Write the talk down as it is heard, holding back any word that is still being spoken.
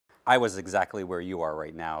I was exactly where you are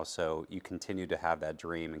right now, so you continue to have that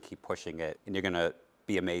dream and keep pushing it, and you're going to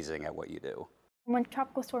be amazing at what you do. When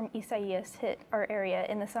Tropical Storm Isaias hit our area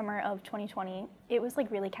in the summer of 2020, it was like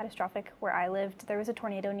really catastrophic where I lived. There was a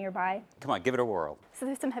tornado nearby. Come on, give it a whirl. So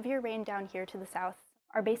there's some heavier rain down here to the south.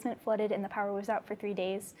 Our basement flooded and the power was out for 3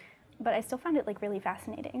 days, but I still found it like really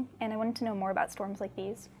fascinating, and I wanted to know more about storms like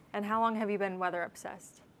these. And how long have you been weather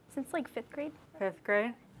obsessed? Since like 5th grade. 5th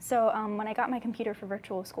grade? So when I got my computer for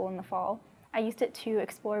virtual school in the fall, I used it to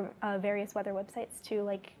explore various weather websites to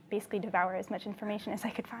like basically devour as much information as I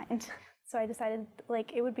could find. So I decided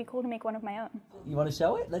like it would be cool to make one of my own. You want to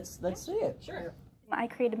show it? Let's see it. Sure. I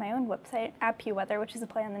created my own website, AccuWeather, which is a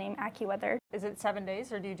play on the name AccuWeather. Is it 7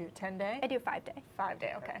 days or do you do 10-day? I do 5-day.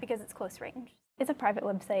 5-day, okay. Because it's close range. It's a private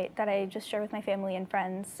website that I just share with my family and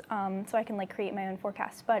friends, so I can like create my own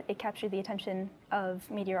forecasts, but it captured the attention of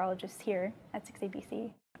meteorologists here at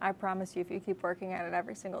 6ABC. I promise you, if you keep working at it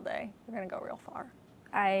every single day, you're gonna go real far.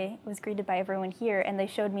 I was greeted by everyone here, and they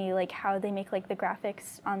showed me like how they make like the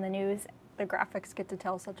graphics on the news. The graphics get to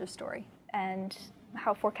tell such a story. And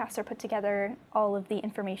how forecasts are put together, all of the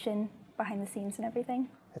information behind the scenes and everything.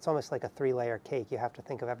 It's almost like a 3-layer cake. You have to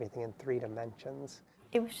think of everything in 3 dimensions.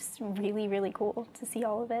 It was just really, really cool to see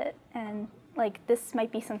all of it. And like, this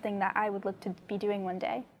might be something that I would look to be doing one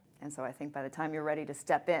day. And so I think by the time you're ready to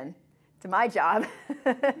step in to my job,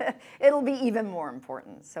 it'll be even more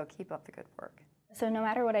important. So keep up the good work. So no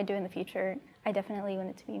matter what I do in the future, I definitely want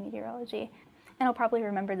it to be meteorology. And I'll probably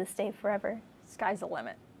remember this day forever. Sky's the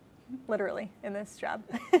limit, literally, in this job.